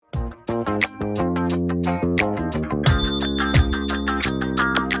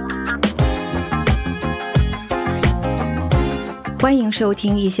欢迎收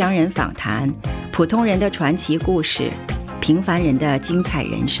听异乡人访谈，普通人的传奇故事，平凡人的精彩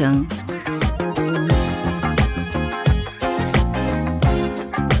人生。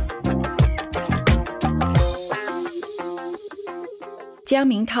江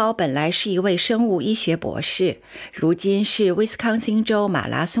明涛本来是一位生物医学博士，如今是威斯康星州马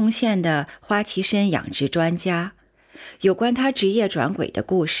拉松县的花旗参养殖专家。有关他职业转轨的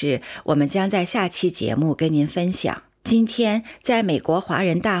故事，我们将在下期节目跟您分享。今天在美国华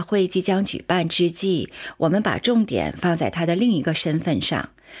人大会即将举办之际，我们把重点放在他的另一个身份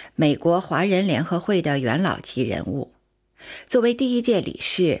上，美国华人联合会的元老级人物。作为第一届理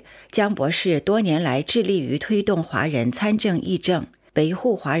事，江博士多年来致力于推动华人参政议政，维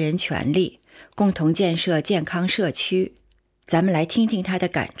护华人权利，共同建设健康社区。咱们来听听他的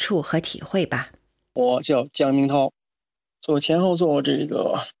感触和体会吧。我叫江明涛，前后做这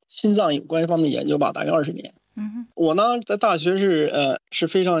个心脏有关方面的研究吧，大概20年。我呢在大学是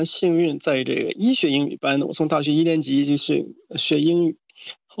非常幸运，在这个医学英语班，我从大学1年级就是学英语，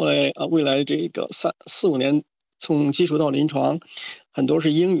后来未来这个4-5年从基础到临床，很多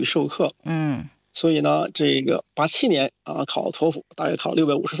是英语授课。所以呢这个87年考托福，大概考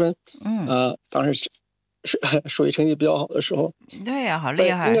650分。当时是属于成绩比较好的时候。对呀，好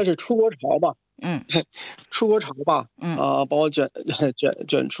厉害。应该是出国潮吧。出国潮吧。把我卷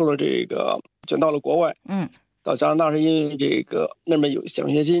出了这个，卷到了国外。到加拿大是因为这个那边有奖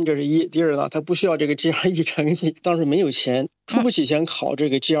学金，这是一。第二呢，他不需要这个 GRE 成绩，当时没有钱，出不起钱考这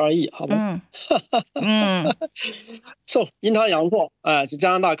个 GRE， 好吧。阴差阳错，在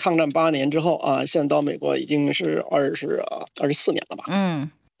加拿大抗战8年之后现在到美国已经是24年了吧。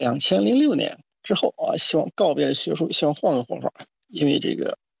2006年之后希望告别了学术，希望换个活法，因为这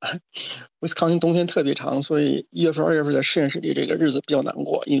个威斯康星冬天特别长，所以1月份、2月份在实验室里这个日子比较难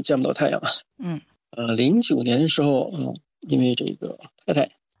过，因为见不到太阳。09年的时候因为这个太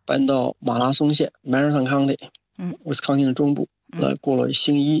太搬到马拉松县 Marathon County， 威斯康星的中部来过了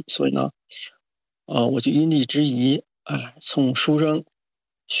星一，所以呢我就因地制宜从书生、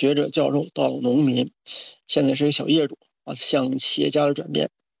学者、教授到农民，现在是一个小业主向企业家的转变。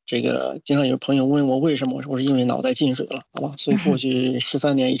这个经常有朋友问我为什么，我说是因为脑袋进水了，好吧，所以过去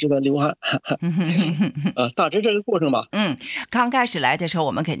13年一直在流汗。大致这个过程吧。刚开始来的时候，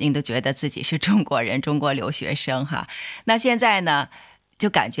我们肯定都觉得自己是中国人，中国留学生哈。那现在呢，就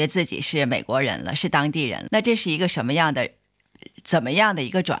感觉自己是美国人了，是当地人。那这是一个怎么样的一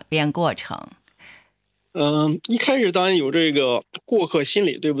个转变过程？一开始当然有这个过客心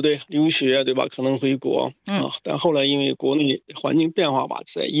理，对不对？留学对吧？可能回国但后来因为国内环境变化吧，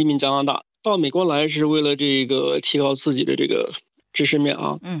在移民加拿大，到美国来是为了这个提高自己的这个知识面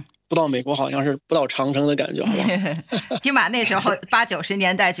不到美国好像是不到长城的感觉，好吧？起码那时候80-90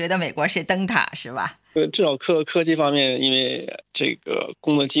年代觉得美国是灯塔，是吧？至少科技方面，因为这个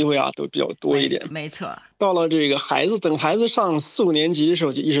工作机会都比较多一点。没错。到了这个等孩子上4-5年级的时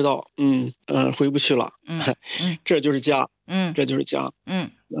候，就意识到回不去了。这就是家。这就是家。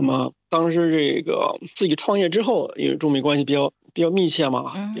那么当时这个自己创业之后，因为中美关系比较密切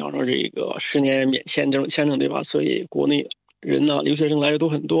嘛，比方说这个10年免签这种签证，对吧？所以国内人呢，留学生来的都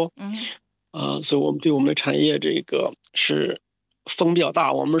很多。所以我们对我们的产业这个是风比较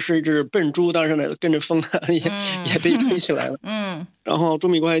大，我们是一只笨猪，但是呢跟着风也被吹起来了。然后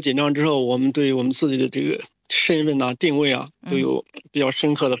中美关系紧张之后，我们对我们自己的这个身份定位都有比较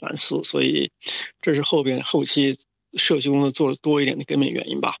深刻的反思，所以这是后期社区工作做的多一点的根本原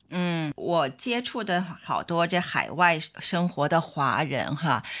因吧。我接触的好多这海外生活的华人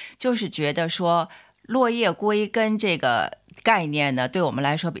就是觉得说落叶归根这个概念呢，对我们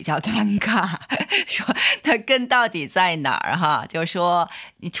来说比较尴尬，说它根到底在哪儿就说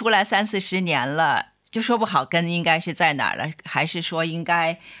你出来30-40年了，就说不好根应该是在哪儿了，还是说应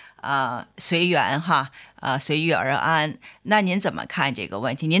该随缘随遇而安。那您怎么看这个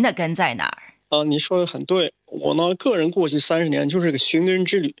问题？您的根在哪儿？你说的很对。我呢个人过去30年就是个寻根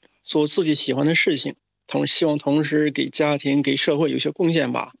之旅，做自己喜欢的事情，希望同时给家庭给社会有些贡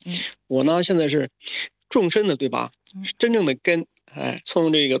献吧。我呢现在是种深的，对吧？是真正的根。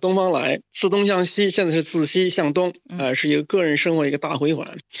从这个东方来，自东向西，现在是自西向东。是一个个人生活一个大回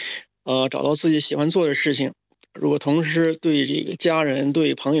环。找到自己喜欢做的事情，如果同时对这个家人、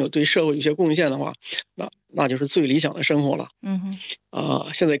对朋友、对社会有些贡献的话，那就是最理想的生活了。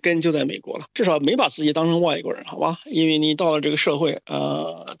现在根就在美国了，至少没把自己当成外国人，好吧？因为你到了这个社会，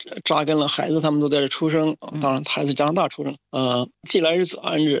扎根了，孩子他们都在这出生，当然孩子加拿大出生，既来日子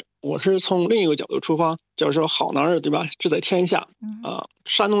安日，我是从另一个角度出发，就是说好男儿对吧，志在天下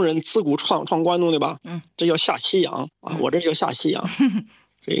山东人自古创关东对吧，这叫下西洋啊，我这叫下西洋。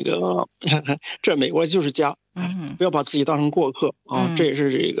这个这美国就是家，不要把自己当成过客啊。这也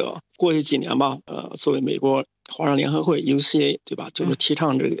是这个过去几年吧，作为美国华人联合会 UCA 对吧，就是提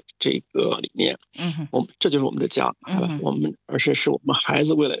倡这个理念。这就是我们的家，而且是我们孩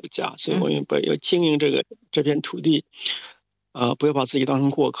子未来的家，所以我们要经营这片土地，不要把自己当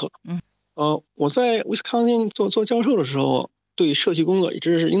成过客。我在威斯康星做教授的时候，对社区工作一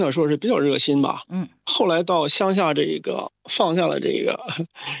直是应该说是比较热心吧。后来到乡下这个放下了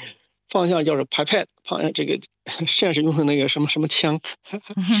叫做 pipette， 放下这个现实用的那个什么枪，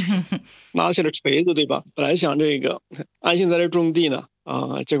拿起了锤子对吧？本来想这个安心在这种地呢，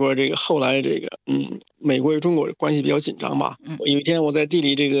结果这个后来这个美国与中国关系比较紧张吧。有一天我在地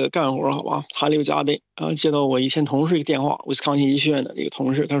里这个干活，好吧，汗流浃背，接到我以前同事一个电话，威斯康星医学院的这个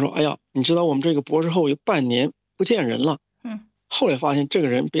同事，他说：“哎呀，你知道我们这个博士后有半年不见人了。”后来发现这个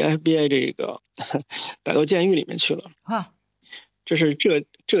人被 FBI 这个逮到监狱里面去了。这是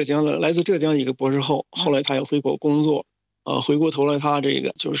浙江的来自浙江一个博士后，后来他要回国工作，回过头来他这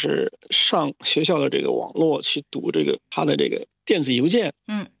个就是上学校的这个网络去读他的这个电子邮件。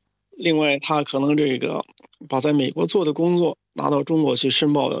另外他可能这个把在美国做的工作拿到中国去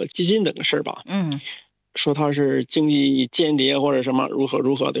申报基金等的事吧。说他是经济间谍或者什么如何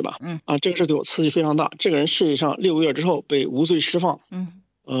对吧？这个事对我刺激非常大。这个人实际上6个月之后被无罪释放。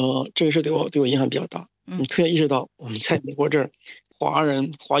这个事对我影响比较大。你突然意识到我们在美国这儿，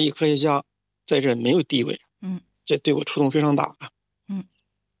华裔科学家在这儿没有地位。这对我触动非常大。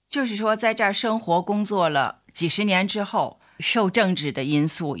就是说在这儿生活工作了几十年之后，受政治的因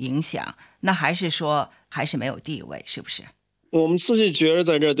素影响，那还是没有地位，是不是？我们自己觉得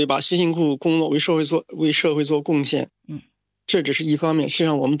在这对吧，辛辛苦苦工作为社会做贡献，这只是一方面。实际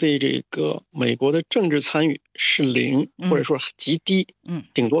上我们对这个美国的政治参与是0，或者说极低，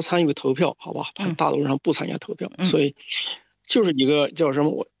顶多参与个投票，好吧，大多数上不参加投票，所以就是一个叫什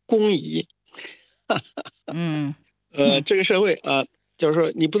么公益。这个社会就是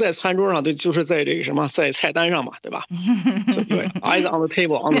说你不在餐桌上，就是在这个什么在菜单上嘛，对吧？对 ，eyes on the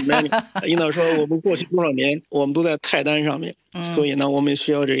table on the menu。应当说我们过去多少年，我们都在菜单上面，所以呢，我们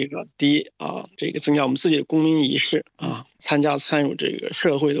需要这个第一这个增加我们自己的公民意识参与这个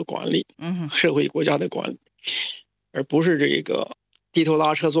社会的管理，社会国家的管理，而不是这个低头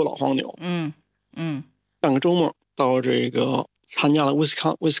拉车做老黄牛。上个周末到这个参加了威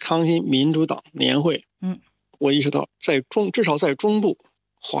斯康星民主党年会。我意识到至少在中部，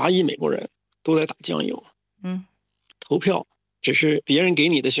华裔美国人都在打酱油。投票只是别人给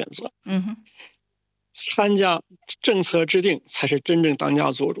你的选择。参加政策制定才是真正当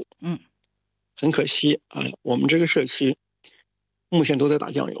家做主。很可惜我们这个社区目前都在打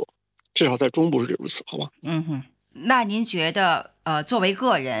酱油，至少在中部是如此，好吧？那您觉得作为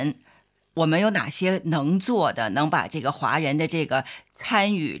个人，我们有哪些能做的，能把这个华人的这个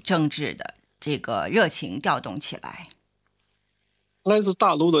参与政治的这个热情调动起来？来自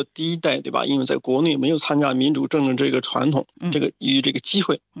大陆的第一代对吧，因为在国内没有参加民主政治这个传统，这个机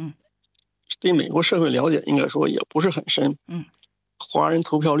会，对美国社会了解应该说也不是很深。华人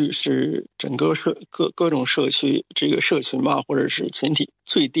投票率是整个各种社区这个社群吧，或者是群体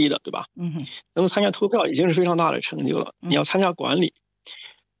最低的，对吧？能够参加投票已经是非常大的成就了。你要参加管理、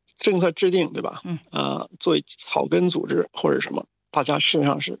政策制定，对吧？作为草根组织或者什么，大家事实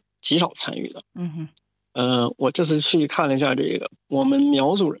上是极少参与的。我这次去看了一下这个我们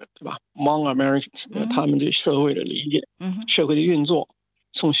苗族人，对吧 ？Hmong Americans，他们对社会的理解，社会的运作，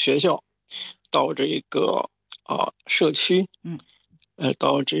从学校到这个社区，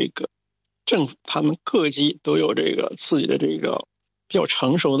到这个政府，他们各级都有这个自己的这个比较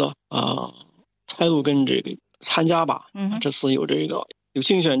成熟的态度跟这个参加吧。这次有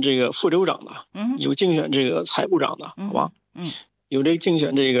竞选这个副州长的，有竞选这个财部长的，好吧？有这个竞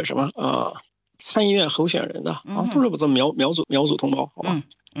选这个什么参议院候选人的都是我的苗族同胞，好吧？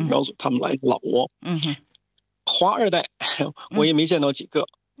苗族他们来自老挝。华二代我也没见到几个。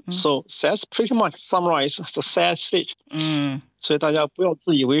So that's pretty much summarize the sad stage。所以大家不要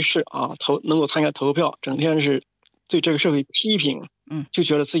自以为是能够参加投票，整天是对这个社会批评，就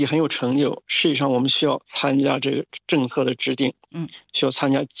觉得自己很有成就。实际上我们需要参加这个政策的制定，需要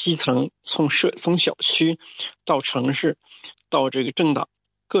参加基层，从小区到城市，到这个政党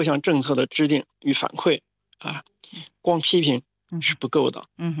各项政策的制定与反馈光批评是不够的。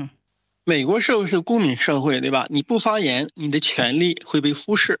美国社会是公民社会，对吧？你不发言，你的权利会被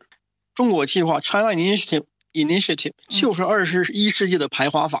忽视。中国计划 China Initiative 就是21世纪的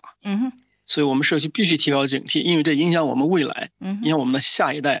排华法。所以我们社区必须提高警惕，因为这影响我们未来，影响我们的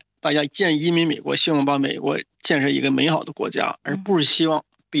下一代大家既然移民美国，希望把美国建设一个美好的国家，而不是希望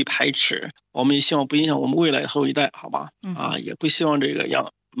被排斥。我们也希望不影响我们未来的后一代，好吧？也不希望这个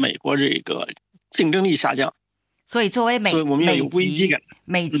让美国这个竞争力下降。所以作为所以我们要有危机感。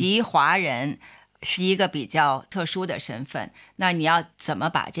美籍华人是一个比较特殊的身份，那你要怎么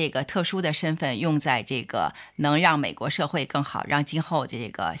把这个特殊的身份用在这个能让美国社会更好，让今后这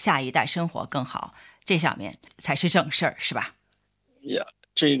个下一代生活更好，这上面才是正事儿，是吧？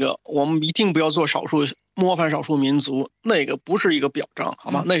这个我们一定不要做模范少数民族，那个不是一个表彰，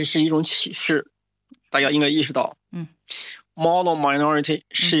好吗？那是一种歧视，大家应该意识到。model minority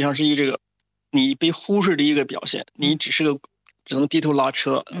实际上是这个你被忽视的一个表现，你只能低头拉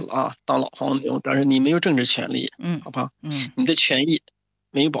车当老黄牛，但是你没有政治权利，好吧？你的权益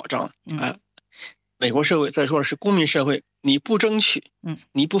没有保障。美国社会再说的是公民社会，你不争取，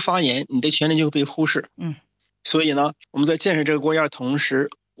你不发言，你的权利就会被忽视。所以呢，我们在建设这个国家的同时，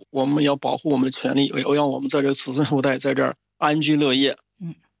我们要保护我们的权利，要让我们在这子孙后代在这儿安居乐业。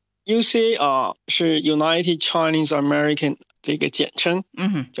UCA 是 United Chinese American 这个简称，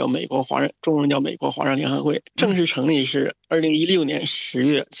叫美国华人，中文叫美国华人联合会。正式成立是2016年10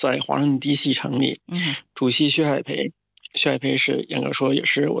月在华盛顿 DC 成立。主席薛海培是严格说也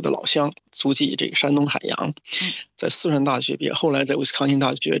是我的老乡，祖籍这个山东海洋，在四川大学毕业，后来在威斯康星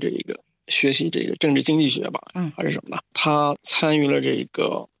大学这个学习这个政治经济学吧，还是什么的。他参与了这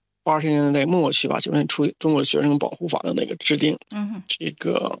个80年代末期吧，90年初中国学生保护法的那个制定，这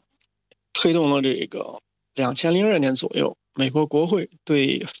个推动了这个2002年左右美国国会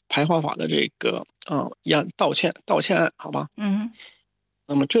对排华法的这个道歉案，好吧？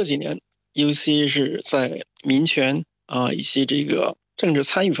那么这几年 UC 是在民权以及这个政治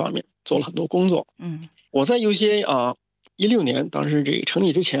参与方面做了很多工作。我在 UCA 16年当时这个成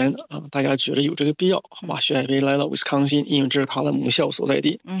立之前大家觉得有这个必要，好吧？薛海培来了威斯康星，因为这是他的母校所在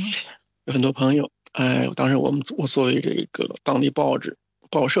地。有很多朋友，当时我作为这个当地报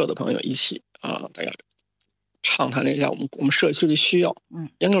社的朋友一起大家畅谈了一下我们社区的需要。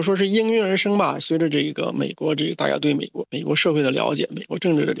严格说是应运而生吧。随着这个美国大家对美国社会的了解，美国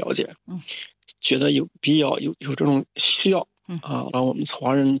政治的了解，觉得有必要有这种需要把我们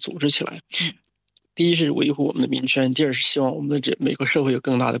华人组织起来。第一是维护我们的民权，第二是希望我们的这美国社会有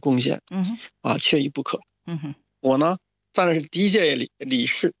更大的贡献。缺一不可。我呢站的是第一届理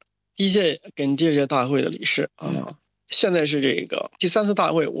事，第一届跟第二届大会的理事现在是这个第3次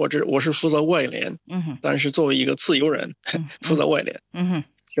大会，我是负责外联，但是作为一个自由人负责外联，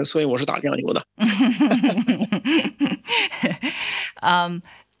所以我是打酱油的。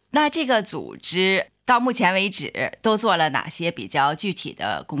那这个组织到目前为止都做了哪些比较具体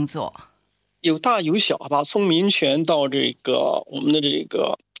的工作？有大有小吧，从民权到这个我们的这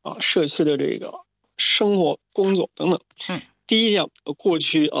个社区的这个生活工作等等。第一项过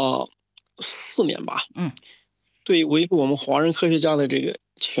去4年吧，对维护我们华人科学家的这个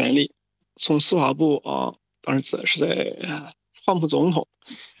权利，从司法部当时是在川普总统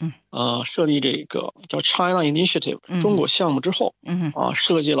设立这个叫 China Initiative 中国项目之后，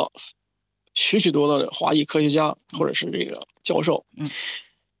设计了许多的华裔科学家或者是这个教授，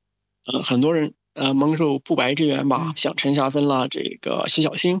很多人蒙受不白之冤吧，像陈霞芬啦，这个徐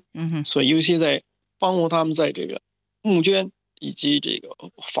小星，所以尤其在帮助他们在这个募捐以及这个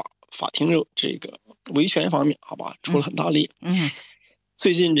法庭的这个维权方面，好吧，出了很大力。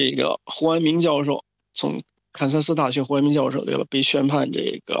最近这个胡安民教授，从堪萨斯大学胡安民教授对吧，被宣判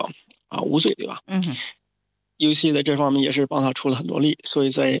这个无罪对吧？UC 在这方面也是帮他出了很多力，所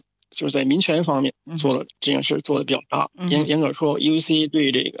以就是在民权方面做了这件事做的比较大。严格说 UC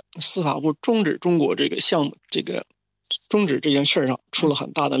对这个司法部终止中国这个项目终止这件事上出了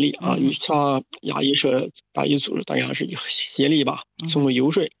很大的力与他亚裔社大裔组织大家是协力吧，通过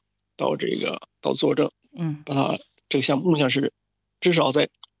游说到作证，把他这个项目目前是至少在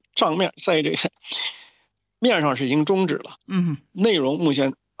账面在这个面上是已经终止了，内容目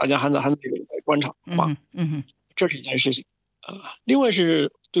前大家还在观察吧，这是一件事情。另外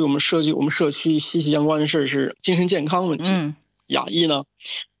是对我们社区息息相关的事是精神健康问题。亚裔呢，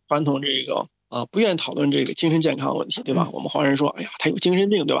传统这个不愿意讨论这个精神健康问题，对吧？我们华人说，哎呀，他有精神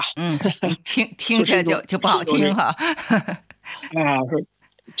病，对吧？听着就不好听哈。说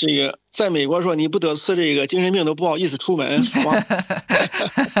这个在美国说你不得吃这个精神病都不好意思出门，好吧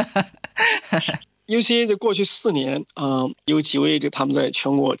？UCA 在过去4年，有几位他们在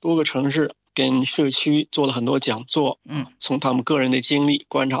全国多个城市跟社区做了很多讲座，从他们个人的经历、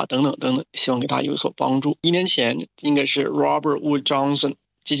观察等等，希望给大家有所帮助。1年前应该是 Robert Wood Johnson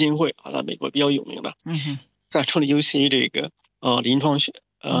基金会在美国比较有名的，赞助了 UCA 这个临床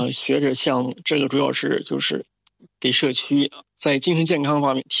学者项目，这个主要是就是给社区在精神健康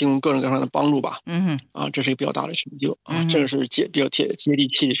方面提供各种各样的帮助吧。这是一个比较大的成就啊，这个是比较接地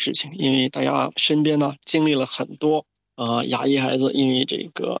气的事情，因为大家身边呢经历了很多亚裔孩子因为这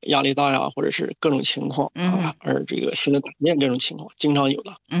个压力大呀，或者是各种情况而这个选择转变这种情况经常有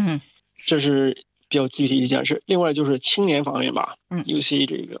的。这是比较具体一件事。另外就是青年方面吧，尤其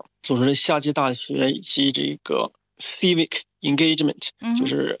这个组织的夏季大学以及这个 civic engagement，就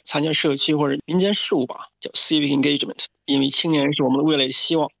是参加社区或者民间事务吧，叫 civic engagement。因为青年是我们的未来的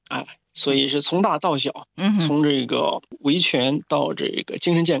希望，所以是从大到小，从这个维权到这个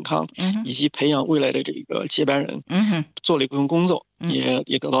精神健康，以及培养未来的这个接班人，做了一部分工作，也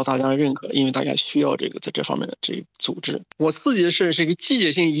得到大家的认可，因为大家需要这个在这方面的这个组织。我自己是一个季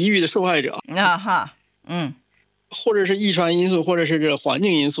节性抑郁的受害者或者是遗传因素，或者是这环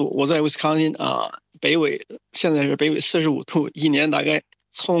境因素。我在威斯康星北纬，现在是北纬45度，一年大概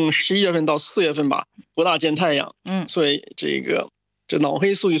从11月份到4月份吧，不大见太阳，所以这脑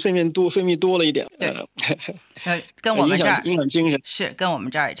黑素分泌多了一点，跟我们这儿影响精神，是跟我们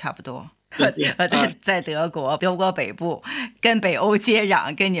这儿也差不多。我在德国北部，跟北欧接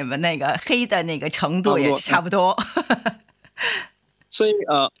壤，跟你们那个黑的那个程度也差不多。所以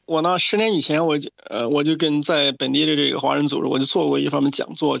我呢10年以前我就跟在本地的这个华人组织，我就做过一方面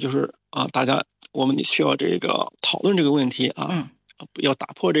讲座，就是大家我们需要这个讨论这个问题要打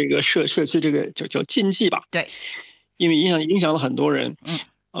破这个社区这个叫禁忌吧。对，因为影响了很多人。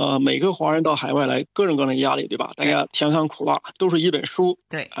每个华人到海外来，各种各样的压力，对吧？大家甜酸苦辣都是一本书。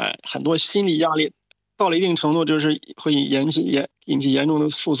对，很多心理压力到了一定程度，就是会引起严重的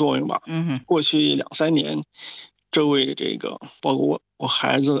副作用吧。过去2-3年，周围的这个包括我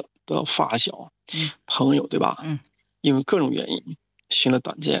孩子的发小、朋友，对吧？因为各种原因寻了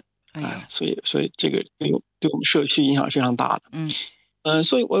短见，所以这个对我们社区影响非常大的。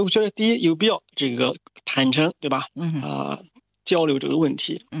所以我觉得第一有必要这个坦诚，对吧？交流这个问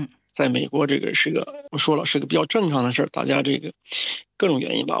题。在美国这个我说了是个比较正常的事，大家这个各种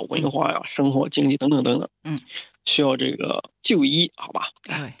原因吧，文化呀、生活、经济等等等等，需要这个就医，好吧？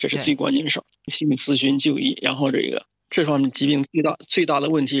这是最关键的事，心理咨询就医。然后这方面疾病最大的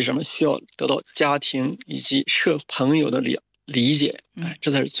问题是什么？需要得到家庭以及朋友的理解，这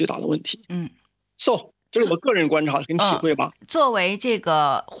才是最大的问题。这是我个人观察跟体会吧。作为这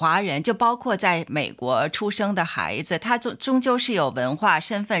个华人，就包括在美国出生的孩子，他终究是有文化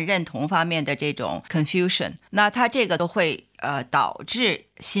身份认同方面的这种 confusion， 那他这个都会导致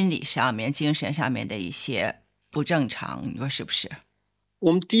心理上面、精神上面的一些不正常，你说是不是？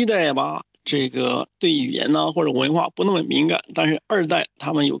我们第一代吧，这个对语言呢或者文化不那么敏感，但是2代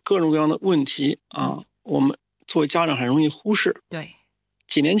他们有各种各样的问题我们作为家长很容易忽视。对。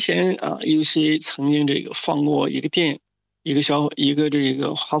几年前UCA 曾经这个放过一个电影，一个这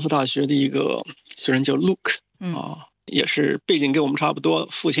个哈佛大学的一个学生叫 Luke，也是背景跟我们差不多，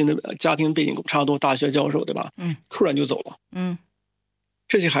父亲的家庭背景跟我们差不多，大学教授，对吧？突然就走了。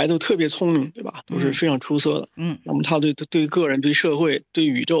这些孩子都特别聪明，对吧？都是非常出色的。那么他对个人、对社会、对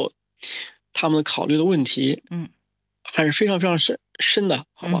宇宙，他们考虑的问题，还是非常非常深的，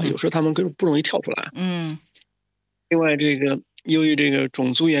好吧？有时候他们不容易跳出来。另外由于这个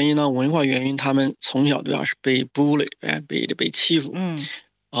种族原因呢、文化原因，他们从小对吧是被 bully， 被欺负，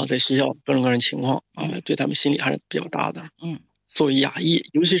在学校各种各样的情况对他们心理还是比较大的。作为亚裔，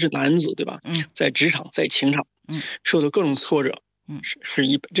尤其是男子，对吧？在职场、在情场，受到各种挫折，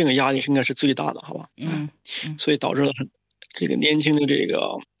这个压力应该是最大的，好吧？所以导致了这个年轻的这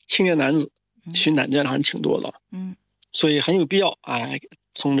个青年男子寻短见还是挺多的。所以很有必要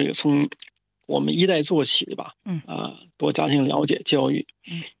从我们1代做起吧，多加强了解教育，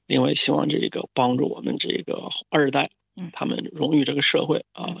另外希望这个帮助我们这个2代，他们融入这个社会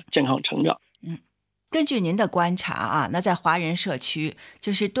健康成长。根据您的观察那在华人社区，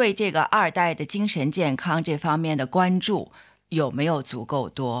就是对这个2代的精神健康这方面的关注有没有足够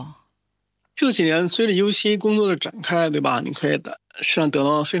多？这几年随着 UCA 工作的展开，对吧？你可以实际上得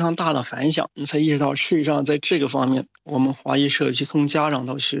到非常大的反响，你才意识到事实上在这个方面，我们华裔社区从家长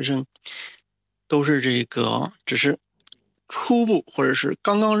到学生，都是只是初步或者是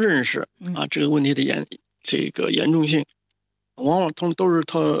刚刚认识这个问题的严重性，往往都是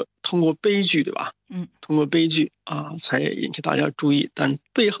通过悲剧，对吧？通过悲剧才引起大家注意，但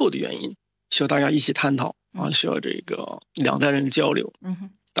背后的原因需要大家一起探讨需要这个2代人交流。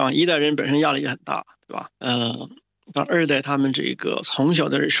当然1代人本身压力也很大，对吧？当2代他们这个从小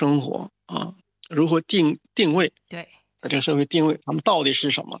在这生活如何定位？对。在这个社会定位，他们到底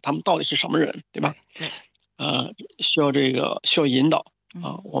是什么？他们到底是什么人，对吧？对。需要引导，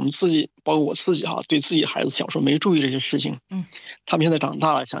我们自己包括我自己对自己孩子小时候没注意这些事情，他们现在长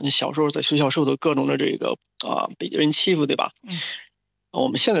大了，想起小时候在学校受到各种的这个被人欺负，对吧？我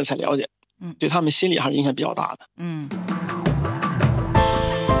们现在才了解，对他们心理还是影响比较大的。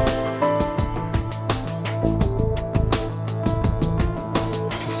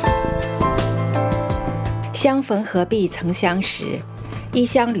相逢何必曾相识，异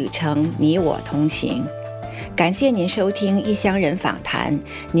乡旅程你我同行。感谢您收听异乡人访谈，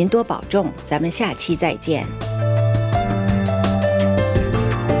您多保重，咱们下期再见。